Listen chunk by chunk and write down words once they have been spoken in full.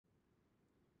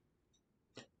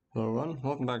Hello everyone,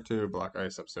 welcome back to Black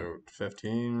Ice episode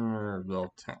 15, or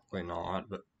well, technically not,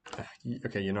 but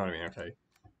okay, you know what I mean, okay.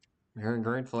 Here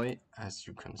gratefully, as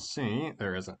you can see,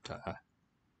 there isn't a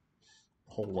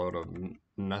whole load of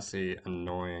messy,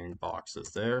 annoying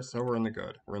boxes there, so we're in the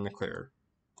good, we're in the clear.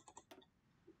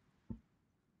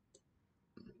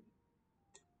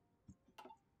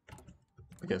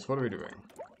 I guess, what are we doing?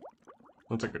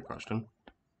 That's a good question.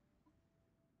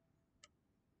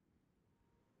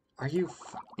 Are you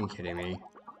fucking kidding me?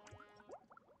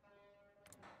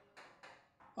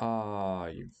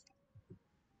 You've...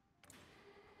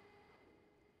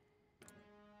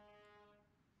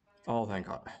 Oh, thank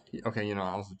God. Okay, you know,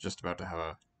 I was just about to have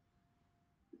a...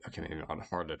 Okay, maybe not a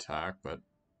heart attack, but...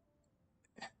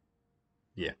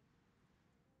 Yeah.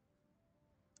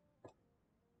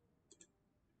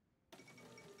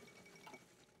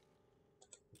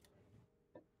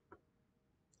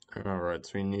 Alright,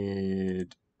 so we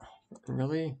need...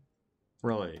 Really?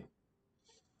 Really?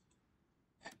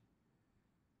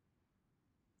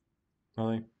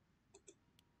 Really?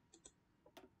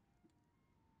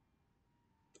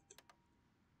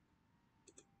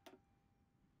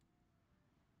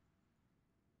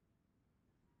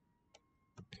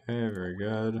 Okay, very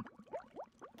good.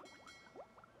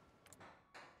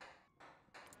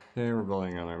 Okay, we're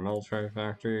building another military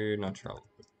factory. Not sure how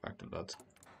effective that's...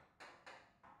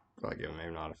 Like,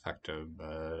 maybe not effective,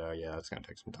 but yeah, it's gonna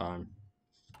take some time.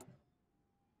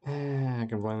 I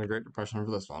can blame the Great Depression for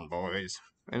this one, boys.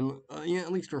 And yeah,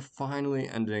 at least we're finally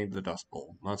ending the Dust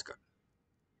Bowl. That's good.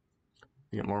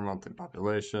 We get more monthly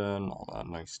population, all that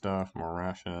nice stuff, more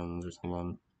rations or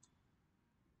something.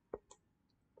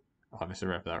 Obviously,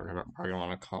 right after that, we're probably gonna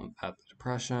want to combat the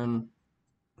Depression.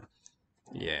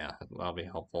 Yeah, that'll be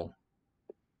helpful.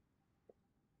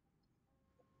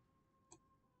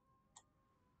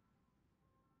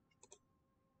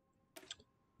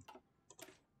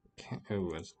 Okay, ooh,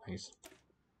 that's nice.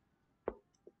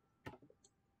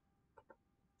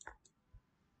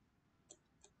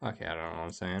 Okay, I don't know what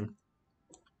I'm saying.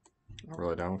 I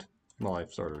really don't. Well, I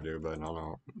sort of do, but I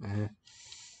don't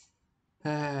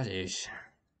know. Geez.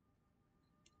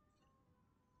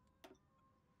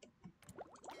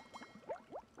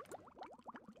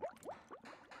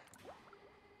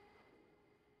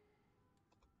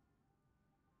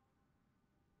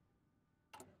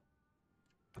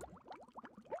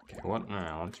 Okay, what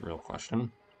now? That's a real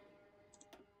question.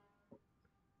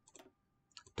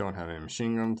 Don't have any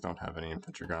machine guns, don't have any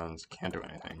infantry guns, can't do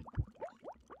anything.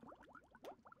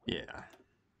 Yeah.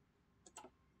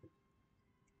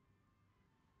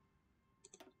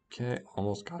 Okay,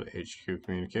 almost got HQ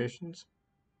communications.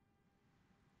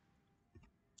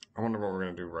 I wonder what we're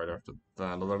gonna do right after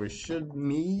that, although we should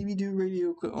maybe do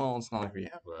radio... Well, it's not like we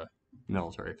have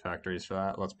military factories for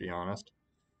that, let's be honest.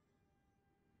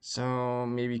 So,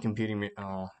 maybe computing...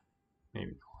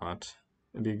 maybe not.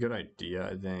 It'd be a good idea,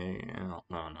 I think. No,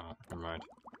 never mind.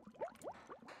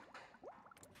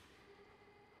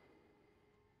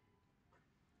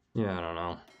 Yeah, I don't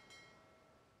know.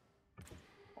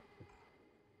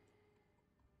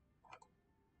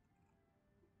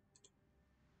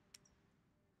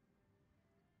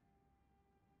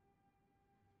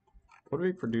 What are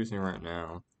we producing right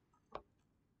now?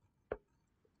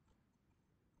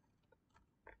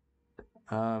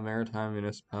 Maritime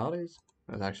municipalities?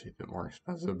 That's actually a bit more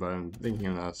expensive, but I'm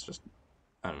thinking that's just...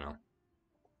 I don't know.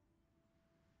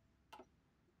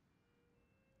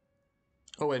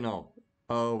 Oh, wait, no.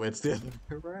 Oh, it's the other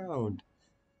way around.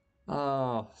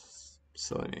 Oh,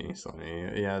 silly me, silly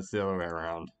me. Yeah, it's the other way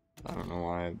around. I don't know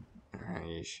why.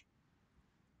 Yeesh.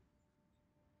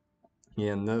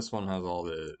 Yeah, and this one has all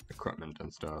the equipment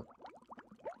and stuff.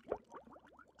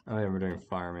 Oh, yeah, we're doing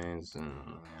fire mains and...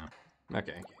 yeah.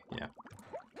 Okay, yeah.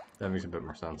 That makes a bit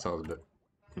more sense. That was a bit...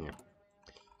 yeah.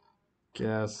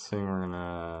 Guessing we're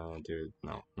gonna do...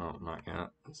 No, not yet.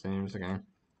 It seems okay.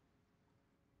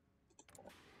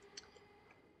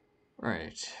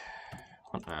 Right.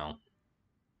 What now?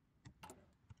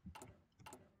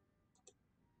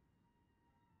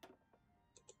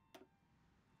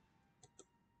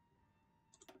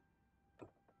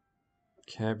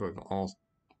 Okay, but we've all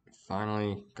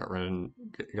finally got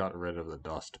rid of the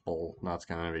Dust Bowl. That's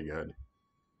gonna be good.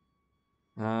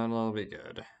 That'll be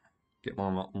good. Get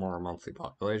more monthly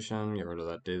population. Get rid of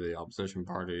that daily opposition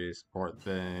party support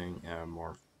thing, and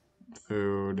more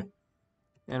food.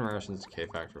 And rations K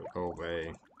factor will go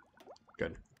away.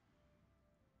 Good.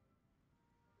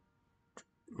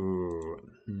 Ooh.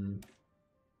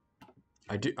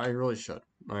 I really should.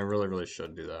 I really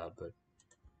should do that, but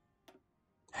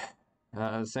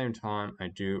at the same time, I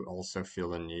do also feel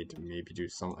the need to maybe do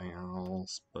something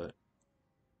else, but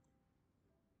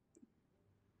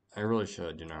I really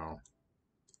should, you know.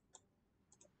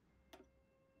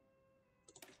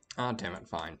 Ah, damn it,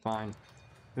 fine, fine.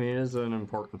 I mean, it is an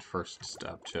important first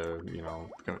step to, you know,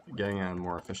 getting a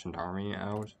more efficient army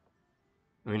out.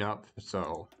 I mean, up,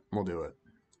 so we'll do it.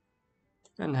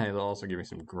 And hey, they'll also give me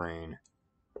some grain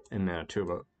in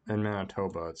Manitoba. In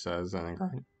Manitoba, it says, I think,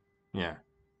 right? Yeah.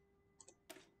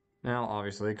 Now,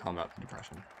 obviously, combat the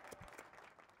depression.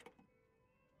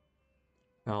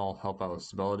 That'll help out with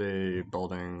stability,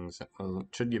 buildings.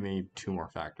 Should give me 2 more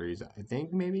factories, I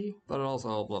think, maybe? But it'll also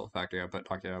help with factory output,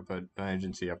 docket output,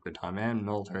 agency upgrade time, and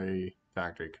military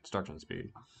factory construction speed.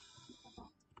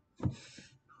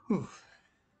 Whew.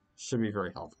 Should be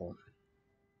very helpful.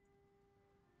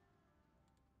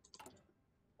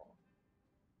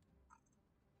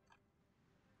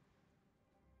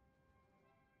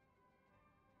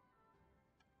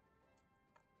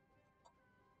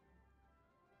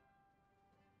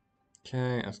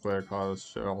 Okay, escalator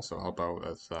costs should also help out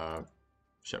with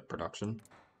ship production.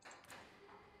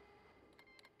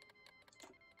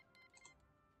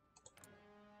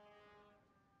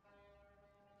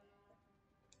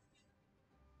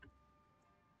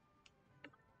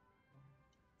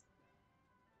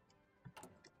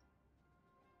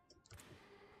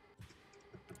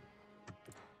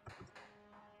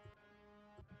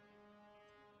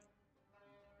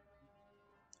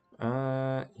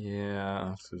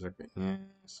 Yeah, so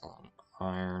there's on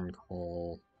iron,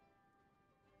 coal.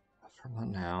 For what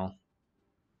now?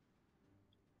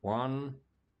 1.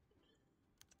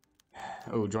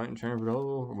 Oh, joint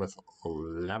venture with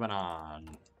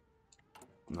Lebanon.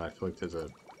 I feel like there's a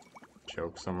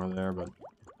joke somewhere there, but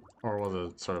or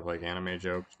was it sort of like anime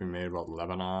jokes we made about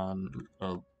Lebanon,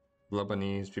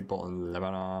 Lebanese people in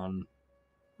Lebanon?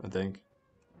 I think.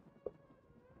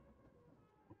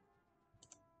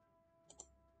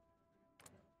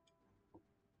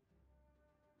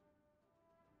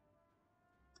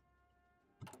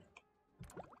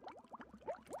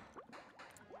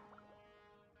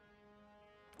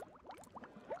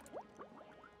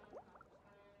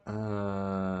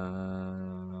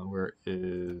 Where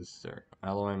is there?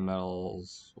 Alloy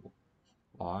metals.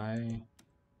 Why?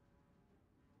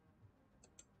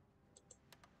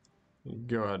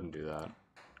 Go ahead and do that,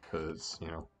 because, you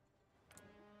know.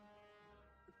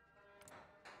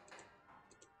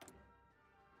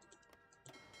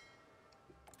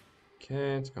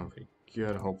 Okay, it's going pretty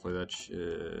good. Hopefully that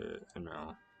shit.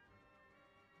 No.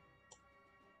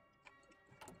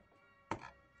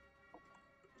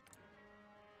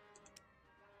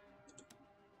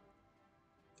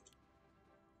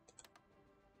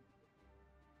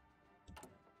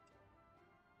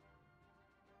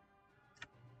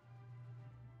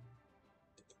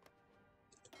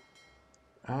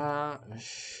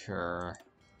 Sure.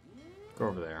 Go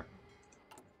over there.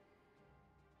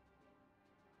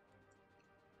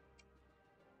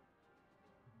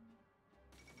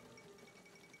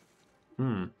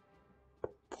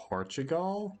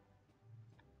 Portugal?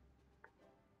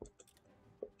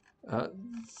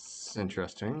 That's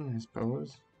interesting, I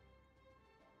suppose.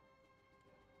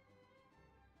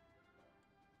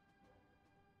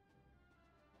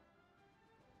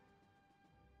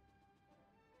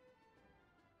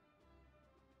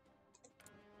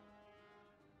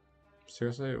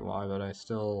 Seriously, why would I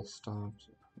still stop?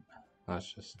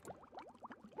 That's just...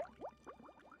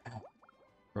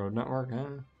 Road network,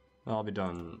 eh? I'll be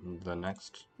done the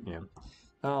next, yeah.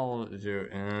 I'll do,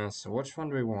 so which one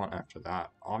do we want after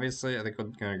that? Obviously, I think we're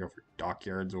gonna go for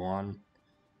Dockyards 1.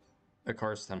 Of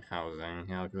course, then housing.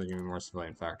 Yeah, because they give me more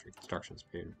civilian factory construction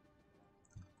speed.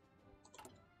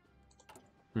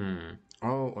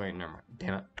 Oh, wait, never mind.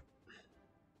 Damn it.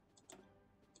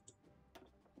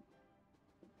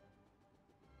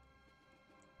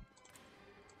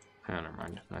 Oh, never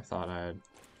mind. I thought I had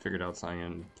figured out something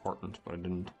important, but I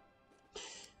didn't.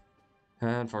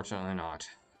 Unfortunately not.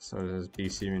 So there's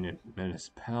BC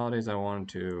municipalities I wanted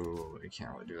to... I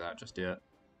can't really do that just yet.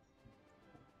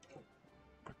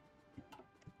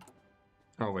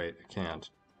 Oh wait, I can't.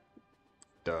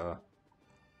 Duh.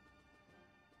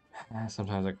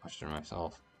 Sometimes I question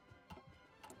myself. I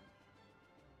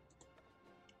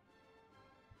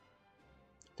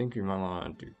think we might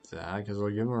want to do that, because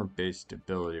we'll give more base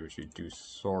stability, which we do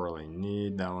sorely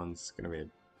need. That one's going to be a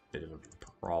bit of a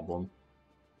problem.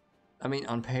 I mean,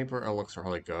 on paper it looks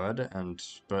really good,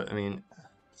 but I mean,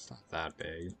 it's not that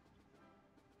big.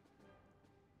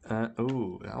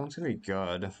 Ooh, that one's gonna be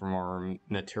good for more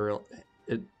material.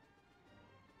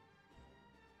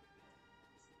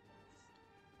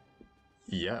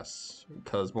 Yes,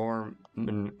 because more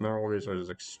mineral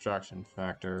resources extraction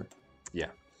factor.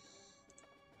 Yeah,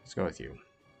 let's go with you.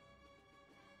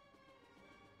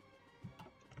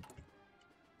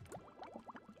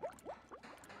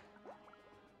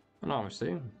 And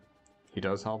obviously, he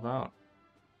does help out.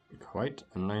 Quite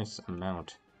a nice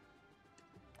amount.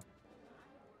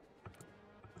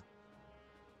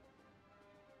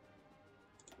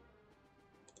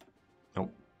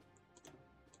 Nope.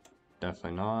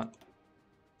 Definitely not.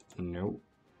 Nope.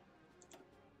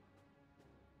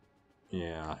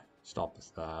 Yeah, stop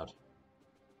with that.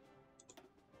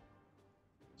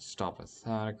 Stop with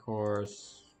that, of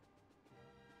course.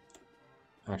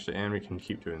 Actually, and we can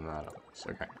keep doing that at least.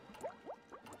 Okay.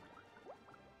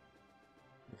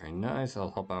 Very nice.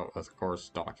 I'll help out with, of course,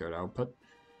 dockyard output.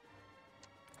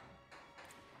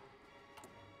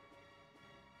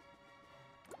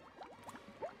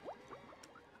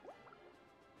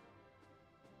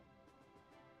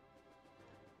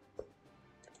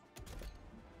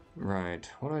 Right,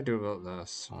 what do I do about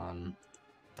this one?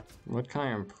 What can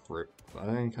I improve? I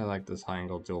think I like this high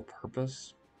angle dual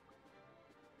purpose.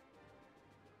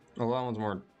 Well, that one's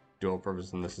more dual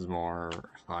purpose and this is more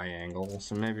high angle,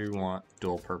 so maybe we want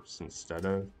dual purpose instead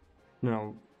of...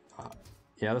 No,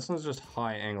 yeah, this one's just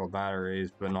high angle batteries,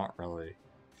 but not really.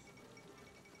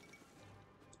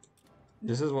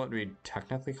 This is what we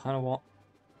technically kind of want.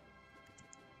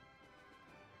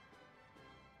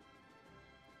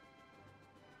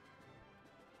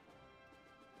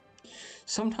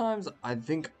 Sometimes I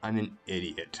think I'm an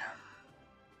idiot.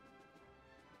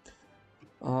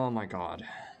 Oh my god.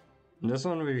 This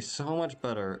one would be so much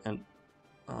better, and...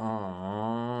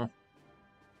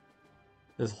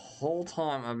 This whole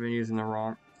time I've been using the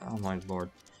wrong... Oh my lord.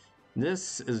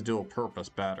 This is dual purpose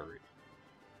battery.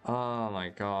 Oh my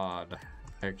god.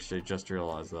 I actually just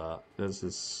realized that. This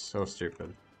is so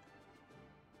stupid.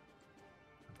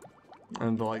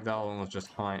 And like that one was just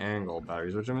high angle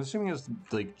batteries, which I'm assuming is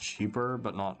like cheaper,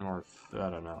 but not more, I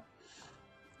don't know.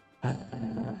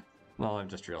 Well, I've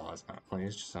just realized that at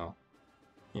least, so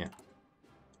yeah.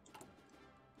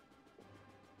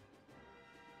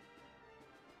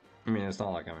 I mean, it's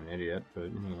not like I'm an idiot, but you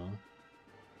know.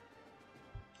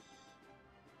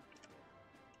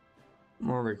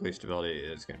 More weekly stability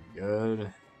is gonna be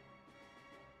good.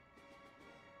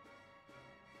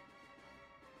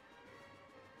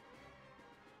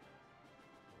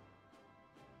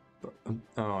 But,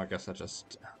 oh, I guess I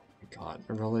just... God,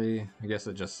 really? I guess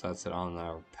it just sets it on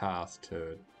the path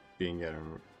to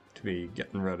be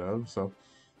getting rid of, so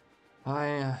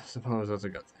I suppose that's a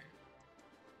good thing.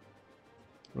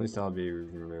 At least I'll be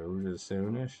removed as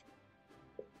soonish.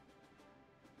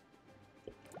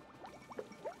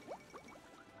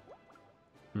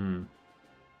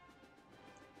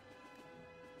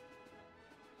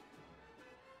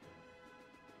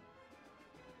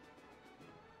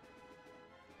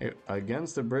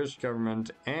 Against the British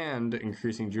government and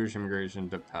increasing Jewish immigration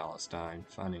to Palestine.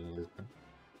 Funny, isn't it?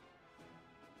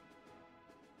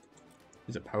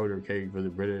 It's a powder keg for the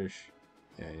British.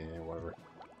 Yeah, whatever.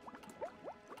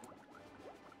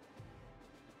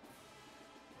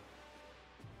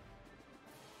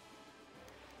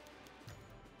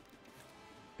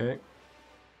 Okay.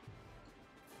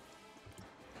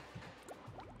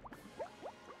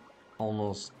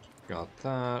 Almost got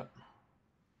that.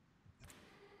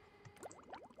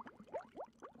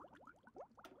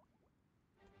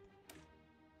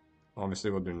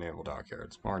 Obviously, we'll do naval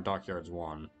dockyards. More dockyards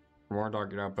 1. More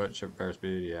dockyard output, ship fair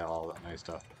speed, yeah, all that nice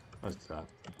stuff. Let's do that.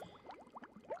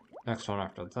 Next one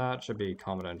after that should be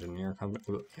combat engineer.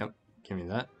 Yep, give me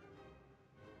that.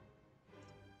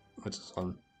 What's this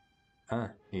one? Ah,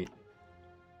 neat.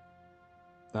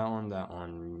 That one,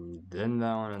 then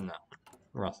that one, and that one.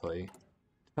 Roughly.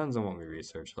 Depends on what we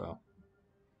research, though.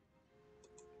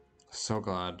 So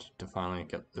glad to finally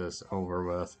get this over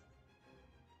with.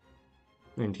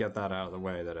 I mean, to get that out of the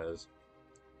way, that is.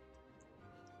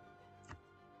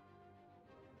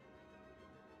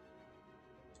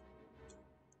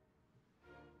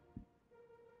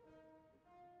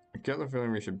 I get the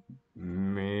feeling we should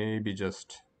maybe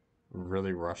just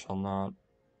really rush on that.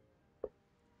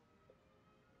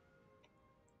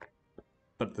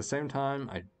 But at the same time,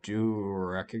 I do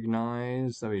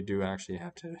recognize that we do actually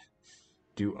have to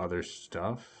do other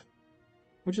stuff.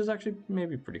 Which is actually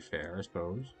maybe pretty fair, I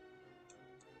suppose.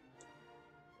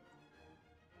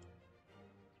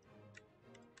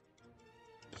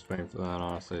 Just waiting for that,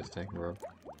 honestly, it's taking rope.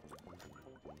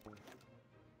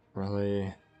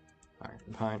 Really? Alright,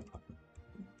 fine.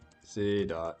 C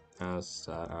dot S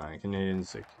dot I Canadian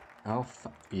sick. Oh,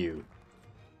 fuck you.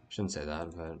 Shouldn't say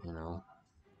that, but you know.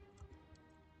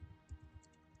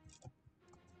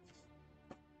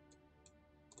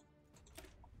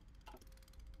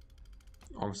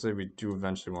 Obviously, we do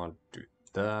eventually want to do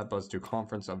that, but let's do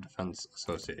Conference of Defense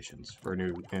Associations for a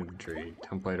new infantry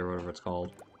template or whatever it's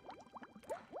called.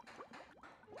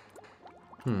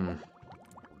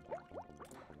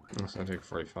 This will take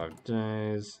 45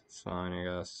 days. It's fine, I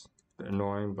guess. Bit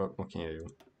annoying, but what can you do?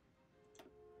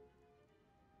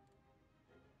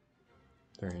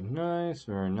 Very nice,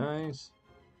 very nice.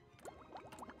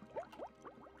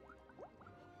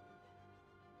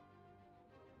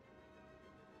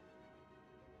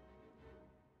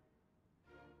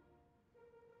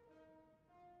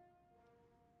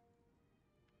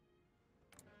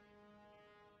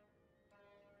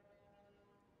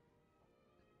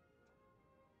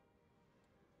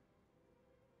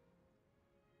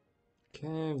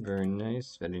 Okay, very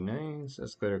nice, very nice.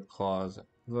 Escalator clause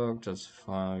invoked, just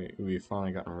fine. We've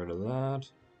finally gotten rid of that.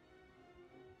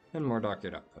 And more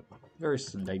dockyard output. Very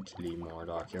slightly more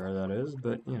dockyard, that is,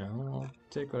 but you know, I'll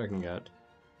take what I can get.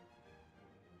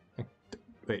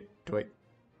 Wait, do I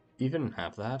even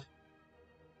have that?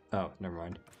 Oh, never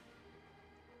mind.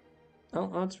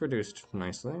 Oh, that's reduced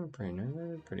nicely. Pretty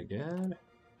nice, pretty good.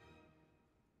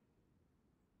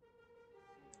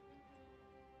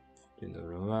 Do the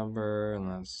November, and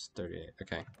that's 38.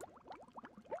 Okay.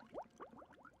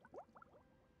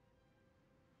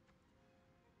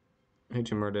 Need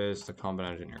 2 more days to Combat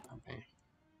Engineer Company.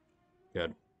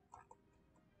 Good.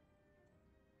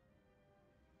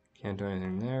 Can't do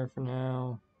anything there for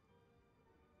now.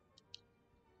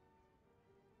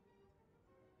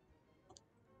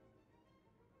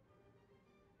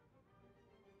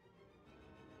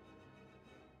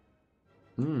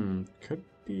 Could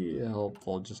be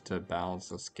helpful just to balance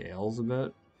the scales a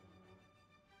bit.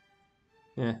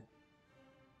 Yeah.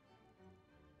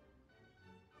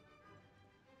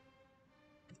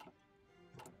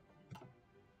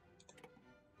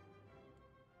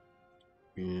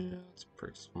 Yeah, it's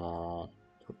pretty small.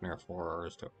 Token Air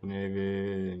Force, Token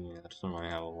Navy, yeah, it doesn't really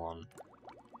have a one.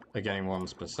 Like any one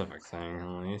specific thing,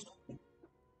 at least.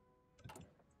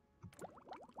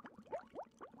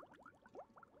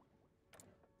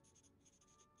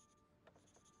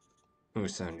 Ooh,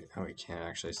 70. Oh, we can't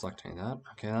actually select any of that.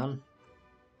 Okay then.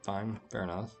 Fine. Fair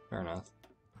enough. Fair enough.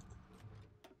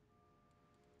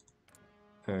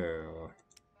 Oh.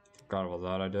 Forgot about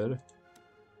that, I did.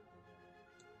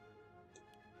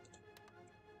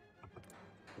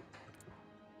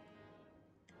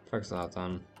 Fix that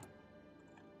then.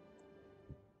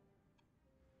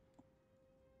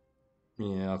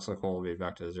 Yeah, looks like we'll be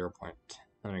back to 0.10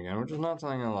 again, which is not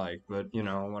something I like, but you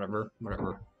know, whatever,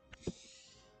 whatever.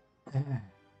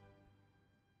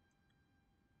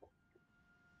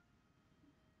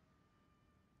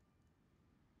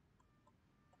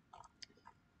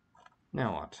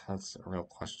 Now what? That's a real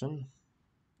question.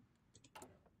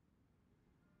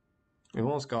 We've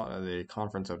almost got the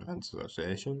Conference of Defense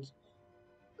Associations.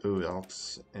 Ooh,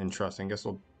 that's interesting. Guess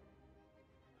we'll...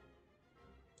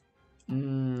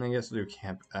 I guess we'll do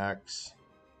Camp X.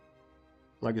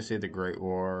 Legacy of the Great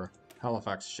War.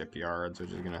 Halifax Shipyards,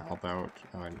 which is going to help out.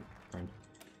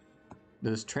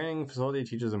 This training facility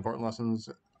teaches important lessons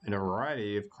in a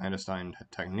variety of clandestine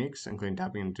techniques, including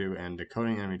tapping into and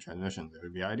decoding enemy transmissions. It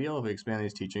would be ideal if we expand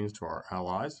these teachings to our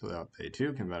allies so that they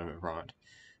too can benefit from it.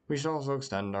 We should also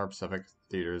extend our Pacific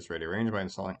Theater's radio range by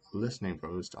installing a listening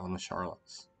post on the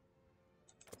Charlottes.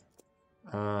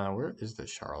 Where is the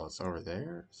Charlottes? Over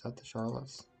there? Is that the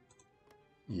Charlottes?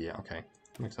 Yeah, okay.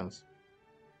 Makes sense.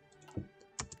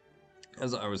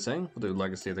 As I was saying, we'll do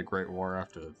Legacy of the Great War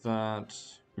after that.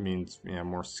 Means, yeah,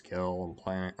 more skill and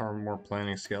planning, or more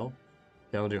planning skill.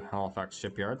 Yeah, we'll do Halifax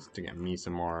Shipyards to get me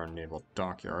some more naval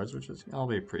dockyards, which is, I'll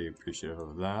be pretty appreciative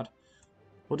of that.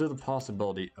 We'll do the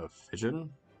possibility of fission.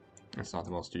 It's not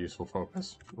the most useful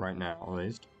focus right now, at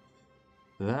least.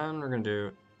 Then we're going to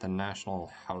do the National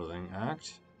Housing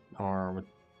Act, or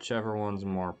whichever one's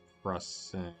more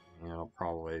pressing. I'll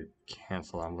probably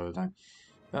cancel that by the time.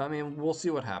 I mean, we'll see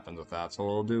what happens with that, so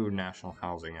we'll do National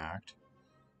Housing Act.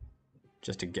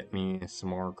 Just to get me some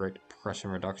more Great Depression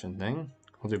reduction thing.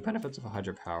 We'll do benefits of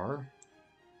hydropower.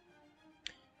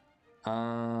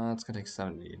 It's gonna take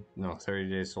 30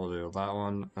 days, so we'll do that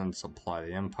one. And supply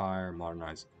the Empire,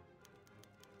 modernize.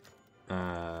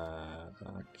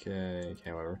 Okay,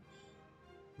 whatever.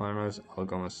 Modernize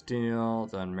Algoma Steel,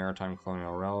 then Maritime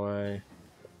Colonial Railway.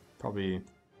 Probably,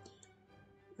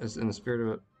 as in the spirit of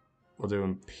it, we'll do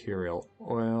Imperial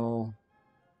Oil.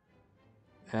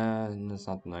 And it's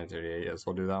not the 938 yet, so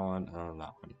we'll do that one and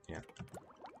that one, yeah.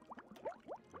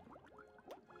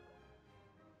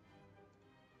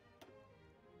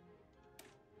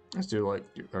 Let's do like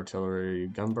artillery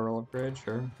gun barrel upgrade,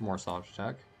 sure. More soft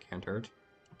attack, can't hurt.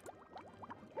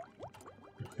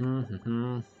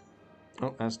 Oh,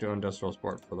 let's do industrial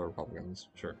sport for the Republicans,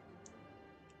 sure.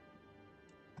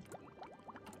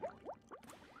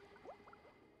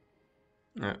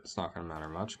 It's not going to matter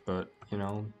much, but, you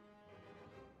know,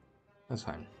 that's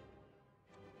fine.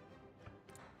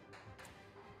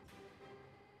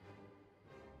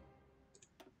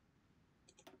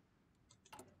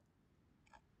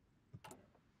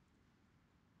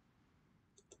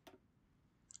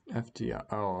 FDI.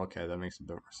 Oh, okay, that makes a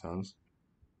bit more sense.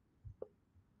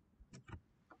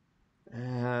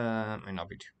 Might not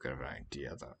be too good of an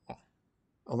idea, though.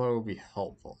 Although it would be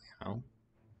helpful, you know?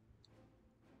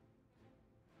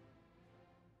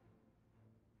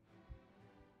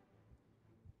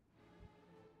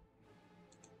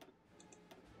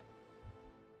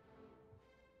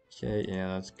 Okay, yeah,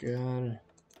 that's good.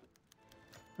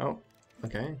 Oh,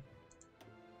 okay.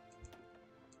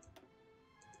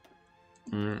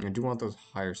 I do want those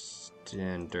higher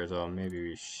standards, though. Maybe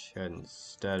we should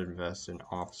instead invest in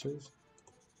officers.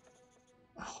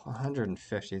 Oh,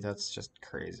 150, that's just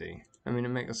crazy. I mean, it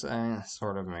makes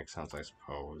sort of makes sense, I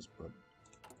suppose, but...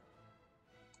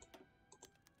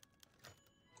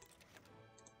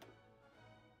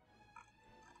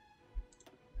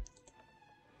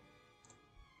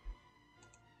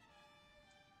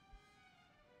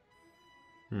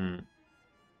 Hmm.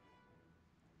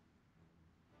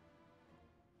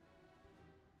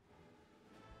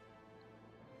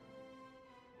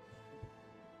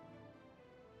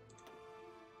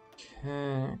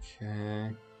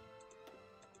 Okay.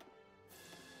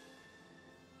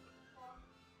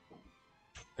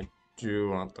 I do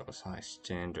want those high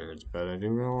standards, but I do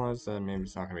realize that maybe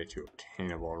it's not going to be too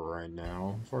obtainable right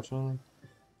now, unfortunately.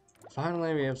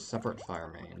 Finally, we have separate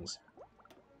fire mains.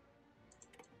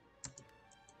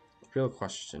 The real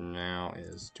question now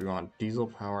is, do we want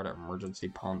diesel-powered emergency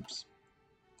pumps?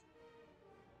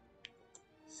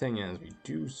 Thing is, we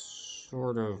do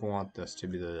sort of want this to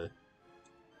be the...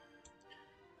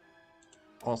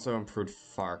 Also, improved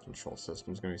fire control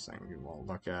system is going to be something we want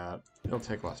to look at. It'll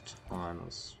take less time.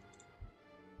 Let's...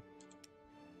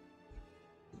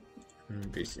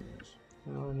 BC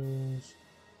moves.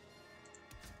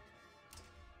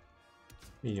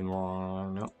 Medium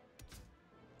long, no.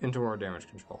 Into our damage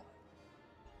control.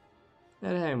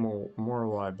 And hey, more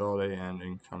reliability and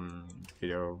income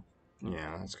video.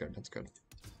 Yeah, that's good, that's good.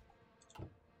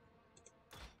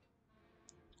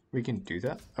 We can do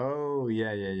that? Oh,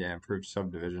 yeah. Improved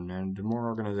subdivision and more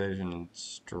organization and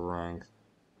strength.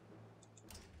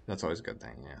 That's always a good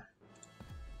thing, yeah.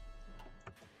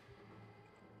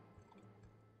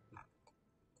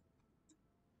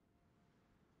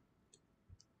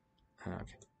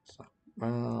 Okay, so,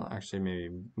 well, actually,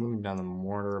 maybe moving down the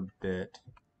mortar a bit.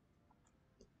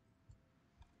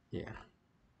 Yeah.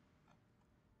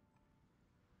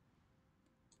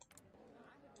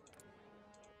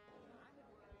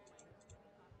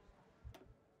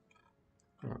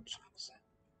 Oh, jeez.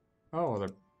 Oh, they're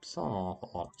selling off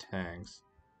a lot of tanks.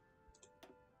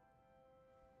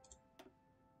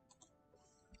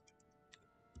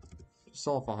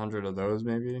 Sell off 100 of those,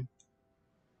 maybe?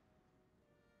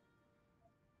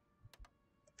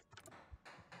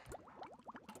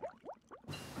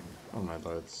 Oh my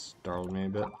god, it startled me a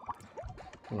bit.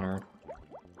 Where?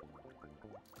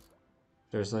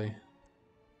 Seriously?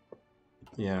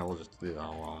 Yeah, we'll just leave that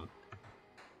alone.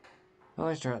 At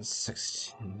least you're at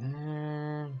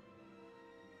 16.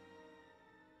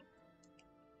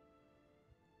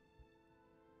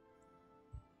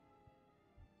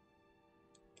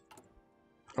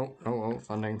 Oh,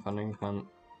 funding, fund.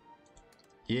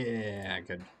 Yeah,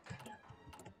 good.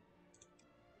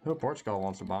 Oh, Portugal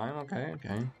wants to buy him, okay.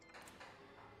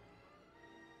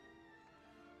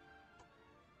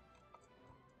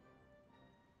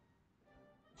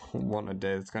 One a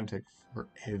day, it's gonna take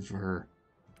forever.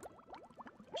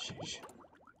 Sheesh.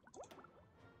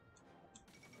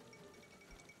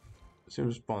 Assume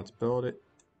responsibility.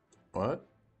 But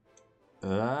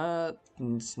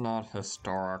that's not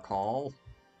historical.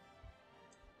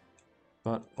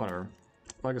 But whatever.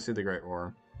 Legacy of the Great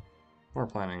War. We're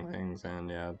planning things, and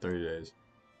yeah, 30 days.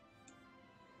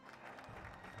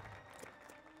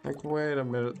 Like, wait a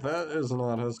minute, that is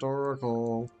not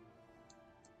historical.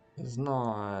 It's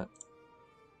not.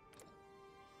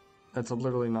 That's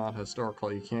literally not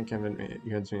historical. You can't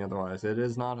convince me otherwise. It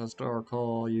is not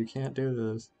historical. You can't do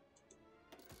this.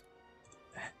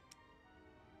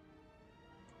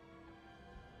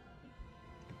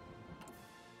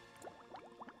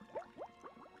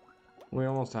 We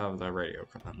almost have the radio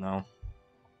equipment now.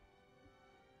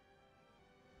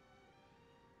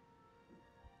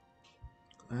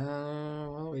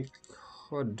 Well, we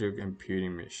could do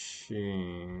computing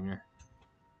machine.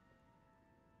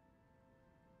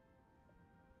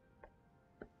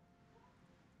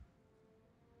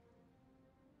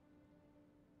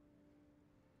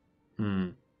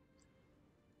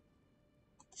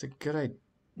 It's a good idea.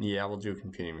 Yeah, we'll do a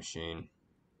computing machine.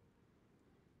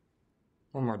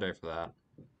 One more day for that.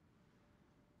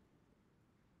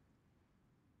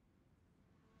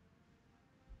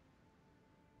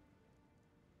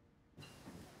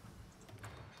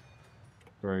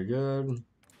 Very good.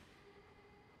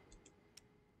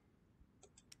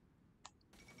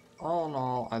 All in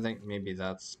all, I think maybe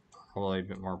that's probably a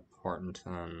bit more important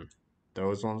than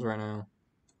those ones right now.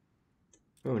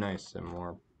 Ooh, nice. And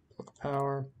more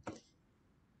power.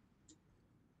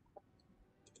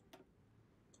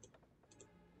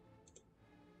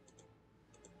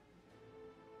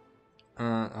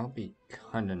 That'll be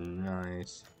kinda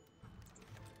nice.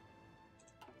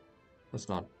 Let's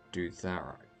not do that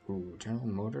right. Ooh, General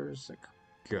Motors, like,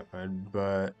 good,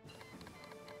 but...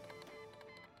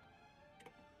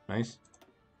 Nice.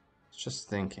 Just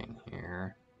thinking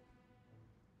here.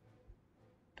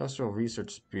 Industrial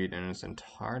research speed in its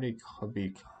entirety could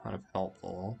be kind of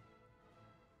helpful.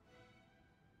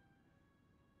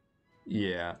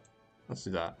 Yeah, let's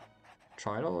do that.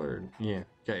 Trial or... yeah.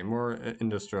 Okay, more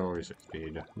industrial research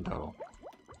speed in total.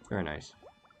 Very nice.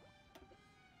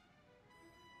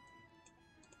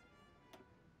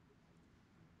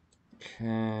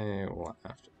 Okay, what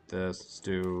after this? Let's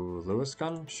do Lewis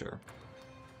gun? Sure.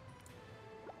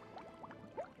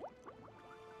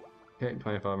 Okay,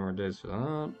 25 more days for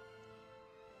that.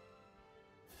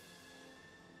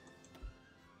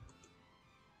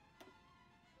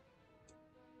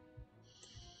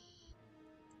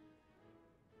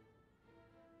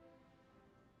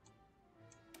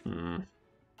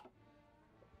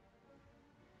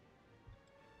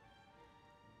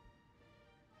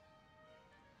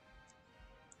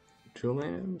 Tool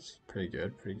maintenance? Pretty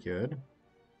good, pretty good.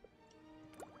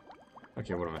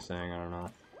 Okay, what am I saying? I don't know.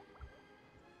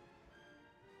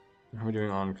 How are we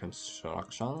doing on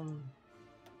construction?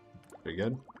 Pretty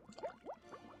good.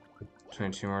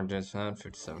 22 more days for that,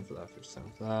 57 for that,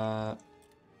 57 for that.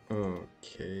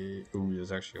 Okay. Ooh,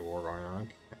 there's actually a war going on.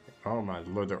 Okay. Oh my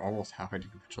lord, they're almost halfway to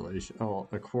capitulation. Oh,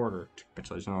 a quarter to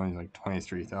capitulation, only like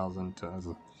 23,000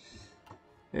 to...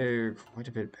 quite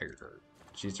a bit bigger.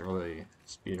 Jeez, they're really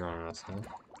speedrunning us, huh?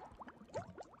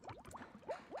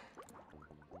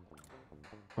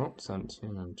 Oh,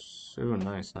 17 and... ooh,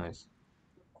 nice, nice.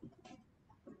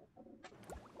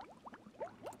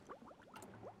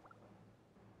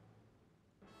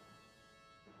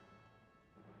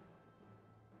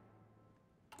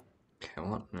 Okay,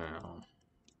 what now?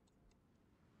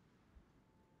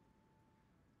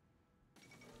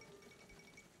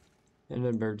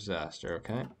 Hindenburg disaster,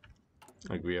 okay.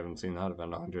 Like, we haven't seen that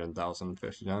event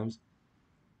 100,050 times.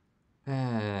 Yep.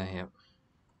 I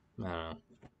don't know.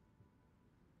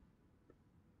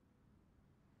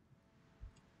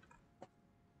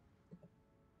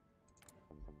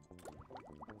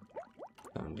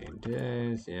 17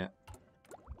 days, yeah.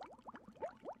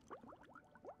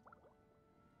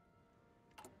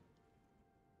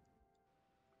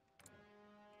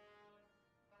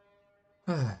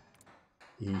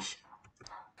 Yeesh.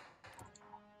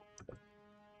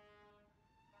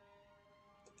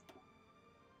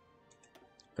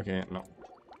 Okay, no.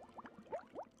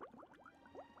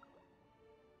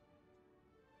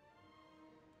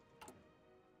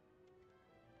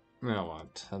 Now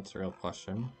what? That's a real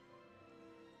question.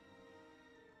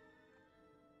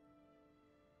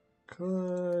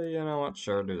 Could, you know what?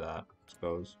 Sure, do that, I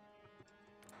suppose.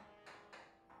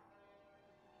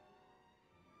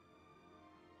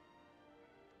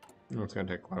 It's gonna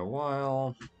take quite a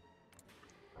while.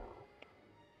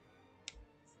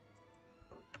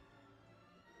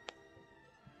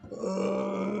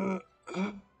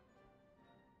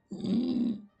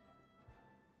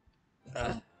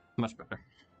 Much better.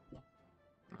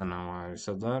 I don't know why I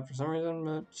said that for some reason,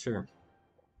 but sure.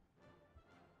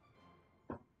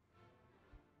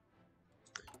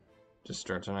 Just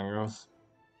stretching and growth.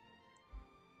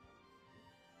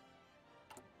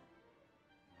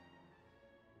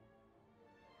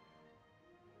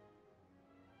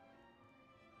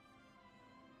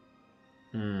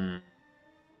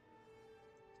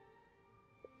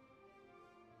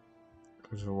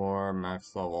 Cruise War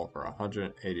max level for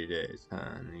 180 days.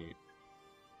 Neat.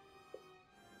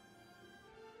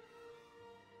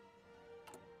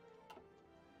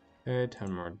 Okay,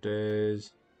 10 more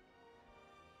days.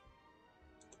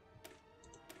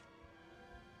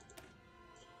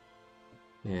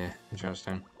 Yeah,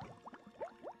 interesting.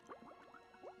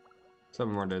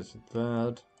 7 more days with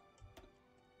that.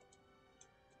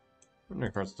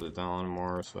 Nick Hearts to down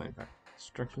more, so impact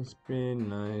construction speed,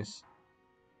 nice.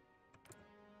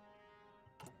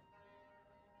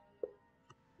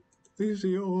 these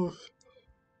seals.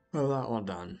 Oh, that one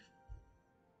done.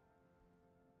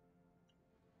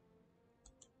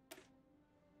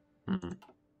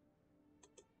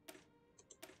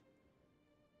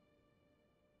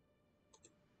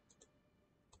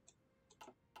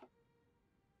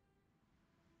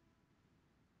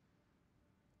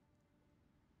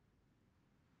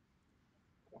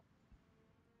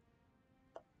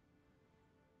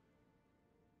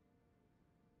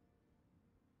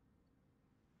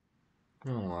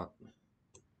 You know what?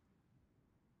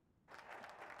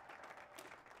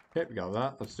 Okay, we got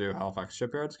that. Let's do Halifax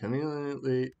shipyards.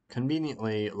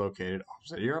 Conveniently located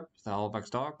opposite Europe, the Halifax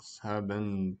docks have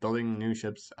been building new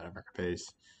ships at a record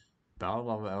pace. Battle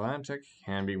of the Atlantic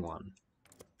can be won.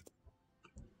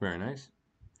 Very nice.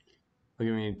 We'll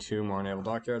give me 2 more naval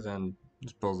dockyards and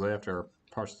supposedly after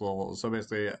partial. So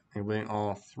basically, including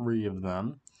all 3 of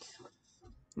them.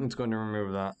 It's going to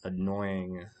remove that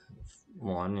annoying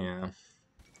one, yeah.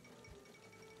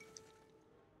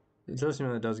 It does seem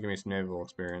that it does give me some naval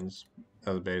experience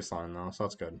as a baseline though, so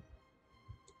that's good.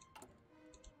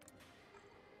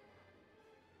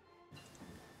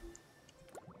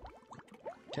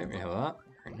 Okay, we have that.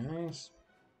 Very nice.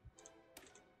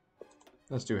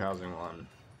 Let's do housing 1.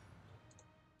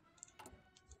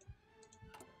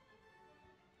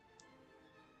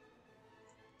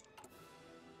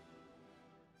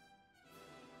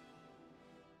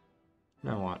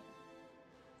 Now what?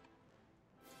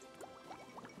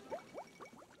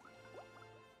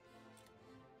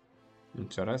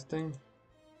 Interesting.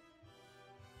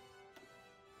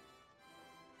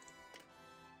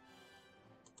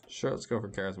 Sure, let's go for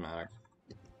charismatic.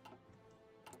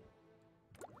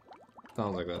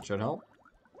 Sounds like that should help.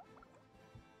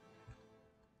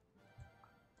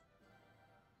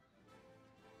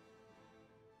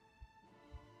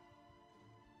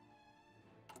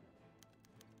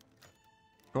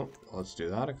 Oh, let's do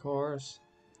that, of course.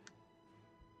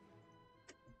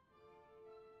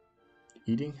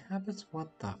 Eating habits?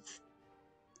 What the f...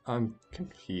 I'm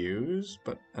confused,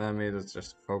 but maybe that's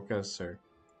just focus, or...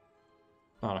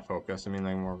 Not a focus, I mean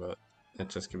like more of a... It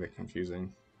just can be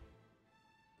confusing.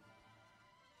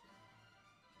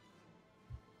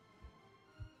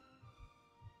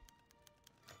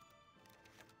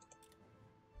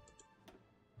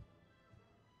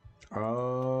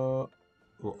 Well,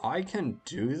 I can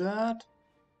do that?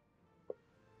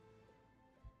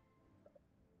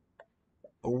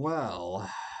 Well,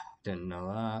 didn't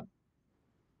know that.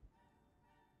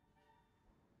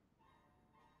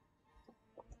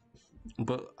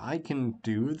 But I can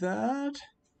do that?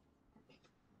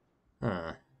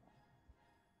 Huh.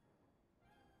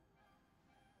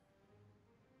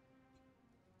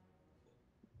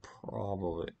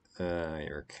 Probably.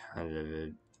 You're kind of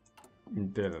a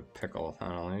bit of a pickle,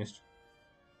 at least.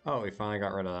 Oh, we finally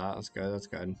got rid of that. That's good, that's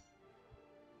good.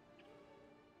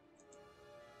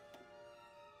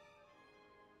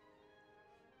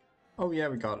 Oh yeah,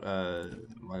 we got,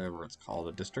 whatever it's called,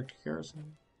 a district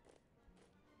garrison?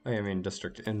 Oh, yeah, I mean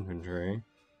district infantry.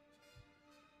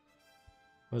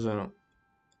 Wasn't...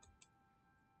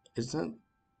 Isn't...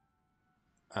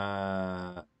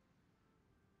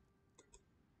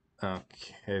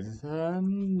 Okay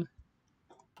then...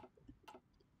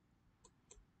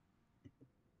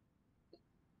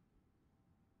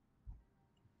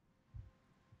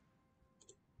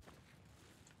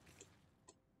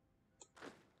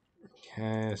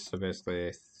 Okay, so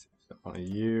basically,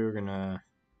 you're gonna...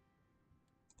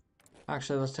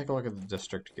 Actually, let's take a look at the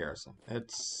district garrison.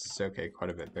 It's, okay, quite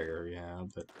a bit bigger, yeah,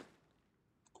 but...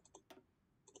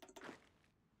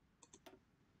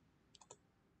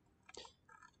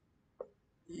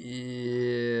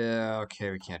 Yeah,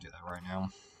 okay, we can't do that right now.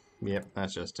 Yep,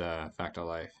 that's just a fact of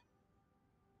life.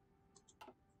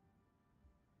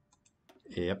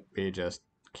 Yep, we just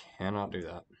cannot do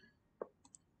that.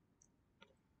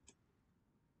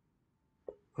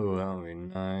 Oh, that would be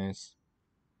nice.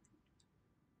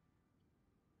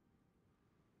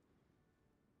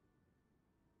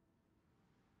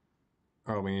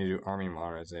 Oh, we need to do army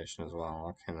modernization as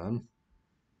well. Okay, then.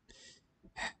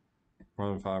 More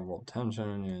than 5 world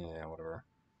tension. Yeah, whatever.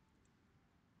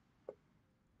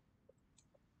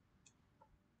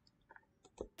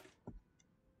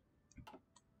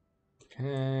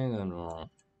 Okay, then we'll...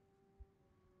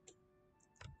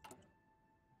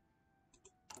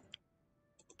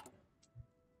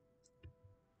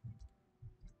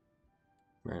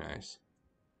 Very nice.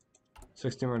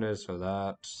 60 more days for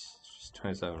that. Just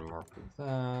 27 more for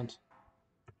that.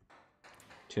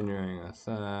 Continuing with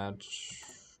that.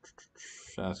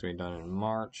 That's gonna be done in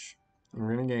March.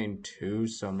 We're gonna gain 2,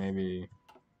 so maybe...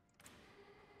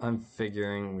 I'm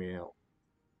figuring we'll...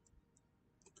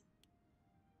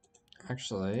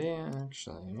 Actually,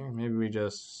 maybe we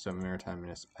just some maritime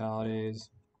municipalities.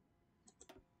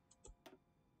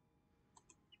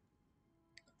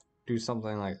 Do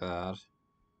something like that.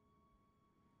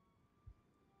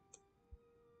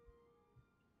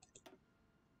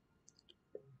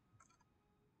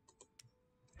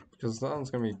 Because that one's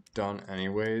gonna be done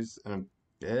anyways in a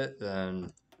bit,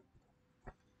 then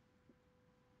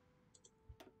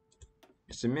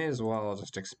so you may as well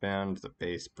just expand the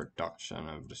base production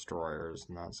of destroyers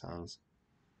in that sense.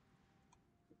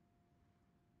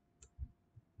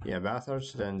 Yeah,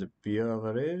 bathrooms and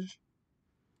beverage.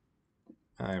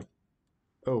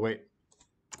 Oh wait.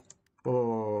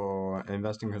 Oh,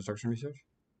 investing in construction research.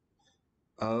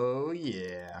 Oh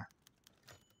yeah.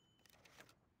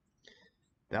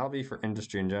 That'll be for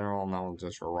industry in general, and that'll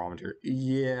just for raw material.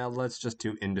 Yeah, let's just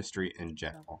do industry in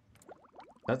general.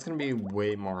 That's gonna be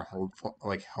way more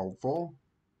helpful,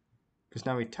 because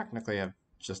now we technically have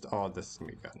just, oh, this is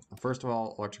gonna be good. First of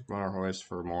all, electric motor hoist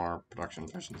for more production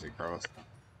efficiency growth.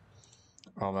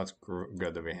 Oh, that's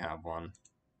good that we have one.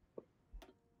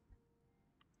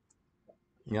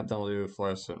 Yep, that'll do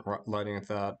fluorescent lighting with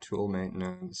that, tool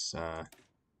maintenance,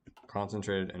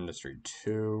 concentrated industry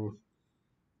 2.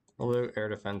 We'll do air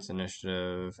defense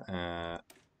initiative,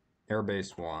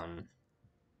 airbase 1.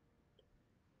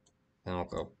 Then we'll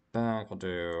go back, we'll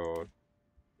do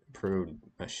improved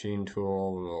machine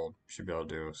tool, should be able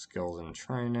to do skills and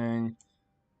training.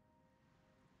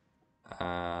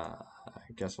 I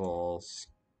guess we'll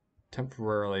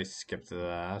temporarily skip to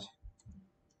that.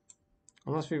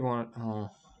 Unless we want,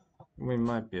 we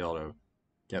might be able to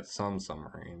get some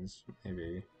submarines,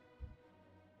 maybe.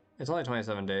 It's only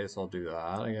 27 days, so I'll do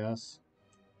that, I guess.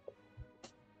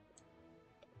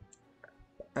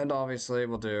 And obviously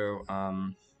we'll do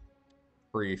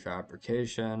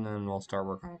prefabrication, and we'll start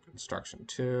working on construction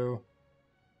 2.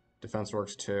 Defense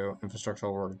works 2,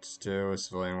 infrastructural works 2,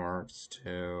 civilian works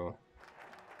 2.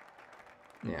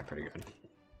 Yeah, pretty good.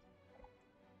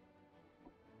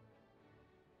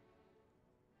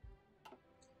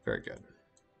 Very good.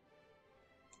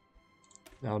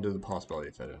 Now I'll do the possibility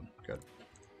fit in. Good.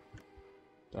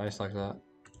 Did I select that?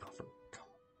 Oh,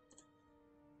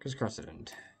 because of course it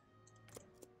didn't.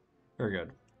 Very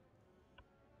good.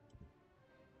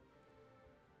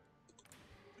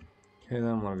 Okay,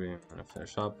 then what are we gonna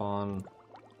finish up on?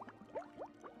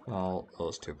 Well,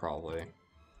 those two probably.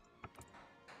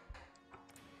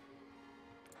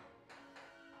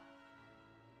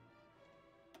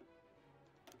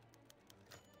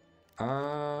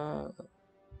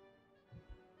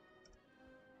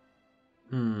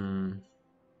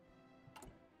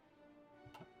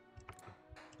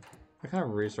 What kind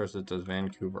of resources does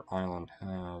Vancouver Island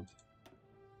have?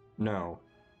 No.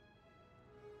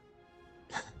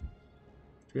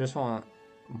 We just want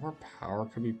more power,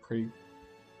 could be pretty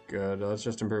good. Let's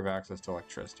just improve access to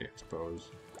electricity, I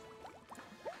suppose.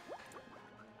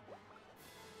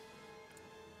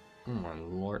 Oh my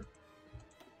lord.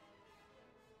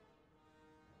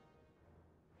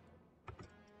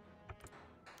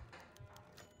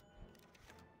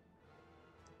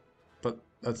 But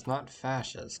that's not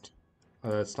fascist.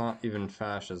 That's not even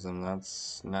fascism,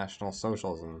 that's National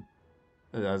Socialism.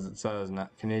 As it says,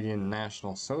 Canadian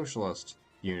National Socialist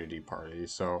Unity Party,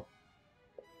 so...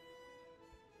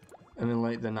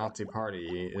 emulate the Nazi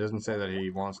Party. It doesn't say that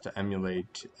he wants to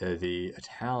emulate the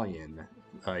Italian,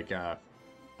 like,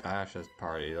 fascist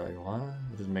party. Like, what?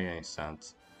 It doesn't make any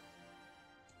sense.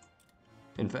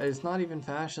 In fact, it's not even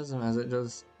fascism, as it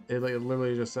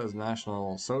literally just says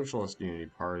National Socialist Unity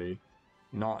Party.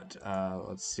 Not,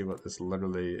 let's see what this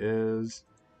literally is.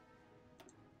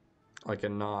 Like a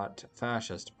not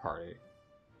fascist party.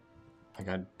 Like,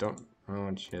 I don't know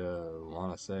what you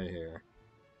want to say here.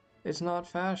 It's not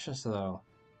fascist, though.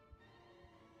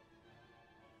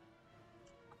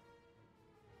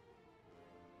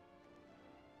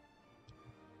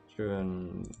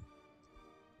 Driven.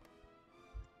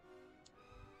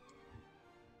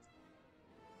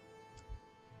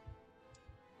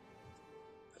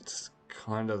 It's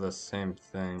kind of the same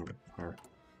thing, but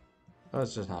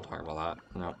let's just not talk about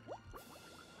that. No.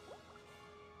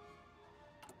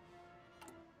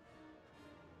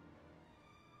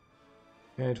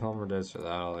 Okay, 12 more days for that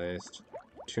at least.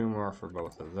 2 more for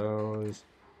both of those.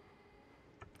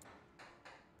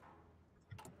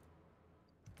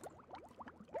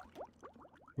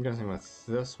 I'm guessing with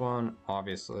this one,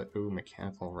 obviously, ooh,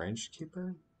 mechanical range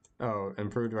keeper? Oh,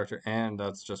 improved director, and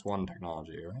that's just one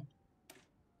technology, right?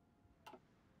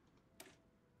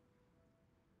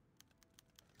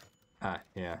 Ah,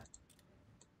 yeah.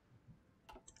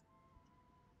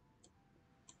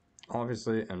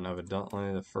 obviously and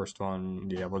evidently the first one,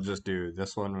 yeah, we'll just do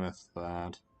this one with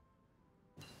that.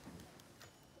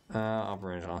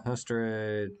 Operational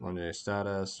history, one-day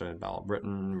status, Battle of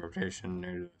Britain,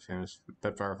 rotation, famous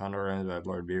Spitfire Hunter, by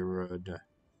Lord Beerwood.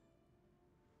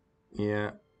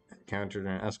 Yeah, encountered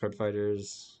an escort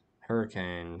fighters,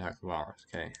 Hurricane, tactical hours.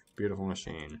 Okay, beautiful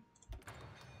machine.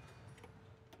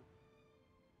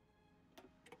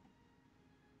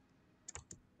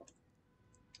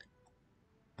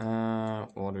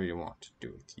 What do you want to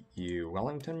do with you?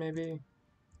 Wellington, maybe?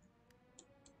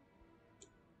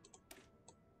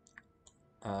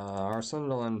 Our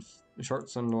Sunderland, short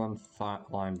Sunderland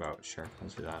line boat. Sure,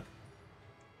 let's do that.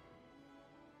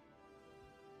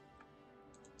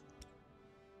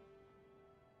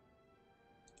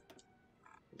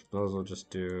 Those will just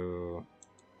do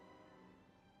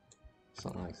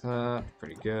something like that.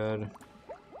 Pretty good.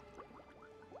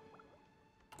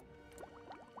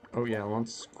 Oh yeah,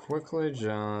 let's quickly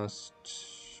just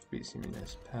BC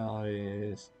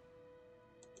municipalities.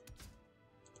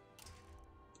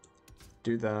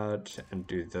 Do that and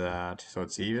do that, so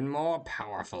it's even more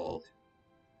powerful.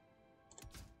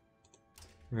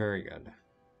 Very good.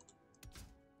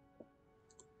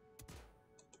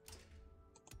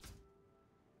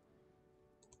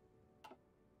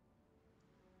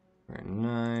 Very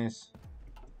nice.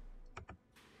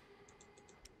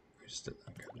 We just did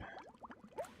that good.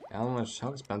 How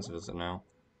expensive is it now?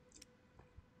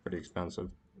 Pretty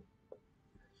expensive.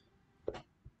 I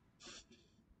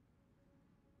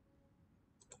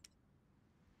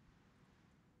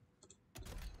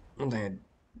don't think I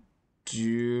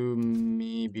do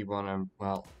maybe want to,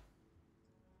 well...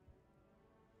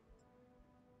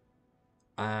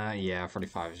 yeah,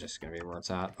 45 is just gonna be where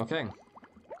it's at. Okay.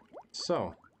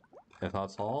 So, if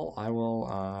that's all, I will,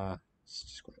 let's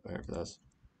just go there for this.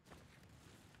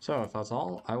 So, if that's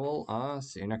all, I will,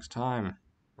 see you next time.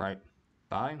 Right.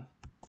 Bye.